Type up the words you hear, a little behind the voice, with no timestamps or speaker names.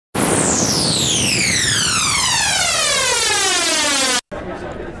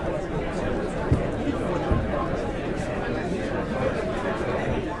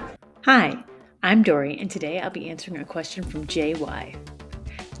I'm Dory, and today I'll be answering a question from JY.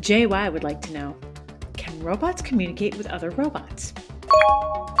 JY would like to know, can robots communicate with other robots?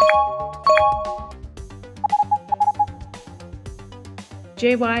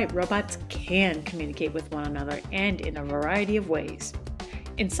 JY, robots can communicate with one another and in a variety of ways.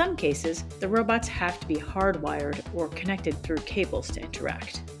 In some cases, the robots have to be hardwired or connected through cables to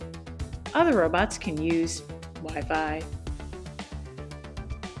interact. Other robots can use Wi-Fi,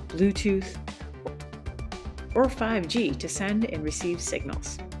 Bluetooth, or 5G to send and receive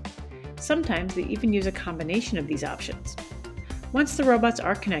signals. Sometimes they even use a combination of these options. Once the robots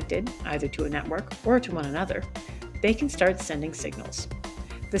are connected, either to a network or to one another, they can start sending signals.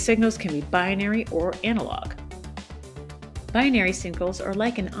 The signals can be binary or analog. Binary signals are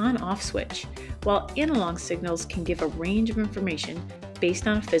like an on-off switch, while analog signals can give a range of information based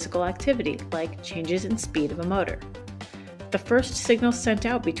on a physical activity, like changes in speed of a motor. The first signals sent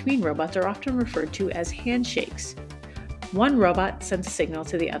out between robots are often referred to as handshakes. One robot sends a signal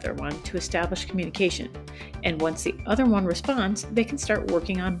to the other one to establish communication, and once the other one responds, they can start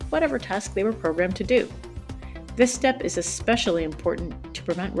working on whatever task they were programmed to do. This step is especially important to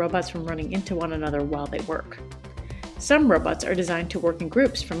prevent robots from running into one another while they work. Some robots are designed to work in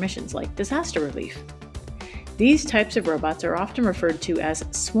groups for missions like disaster relief. These types of robots are often referred to as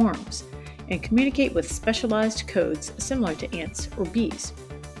swarms, and communicate with specialized codes similar to ants or bees.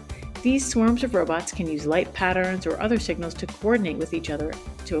 These swarms of robots can use light patterns or other signals to coordinate with each other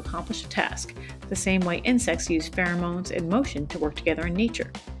to accomplish a task, the same way insects use pheromones and motion to work together in nature.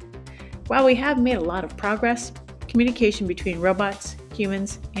 While we have made a lot of progress, communication between robots,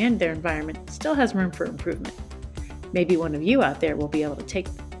 humans, and their environment still has room for improvement. Maybe one of you out there will be able to take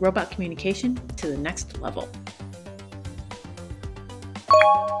robot communication to the next level.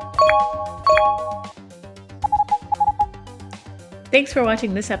 Thanks for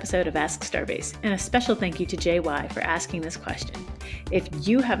watching this episode of Ask Starbase, and a special thank you to JY for asking this question. If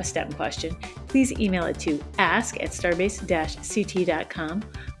you have a STEM question, please email it to ask@starbase-ct.com,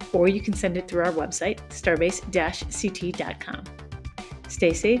 or you can send it through our website, starbase-ct.com.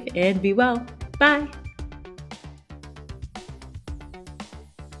 Stay safe and be well. Bye!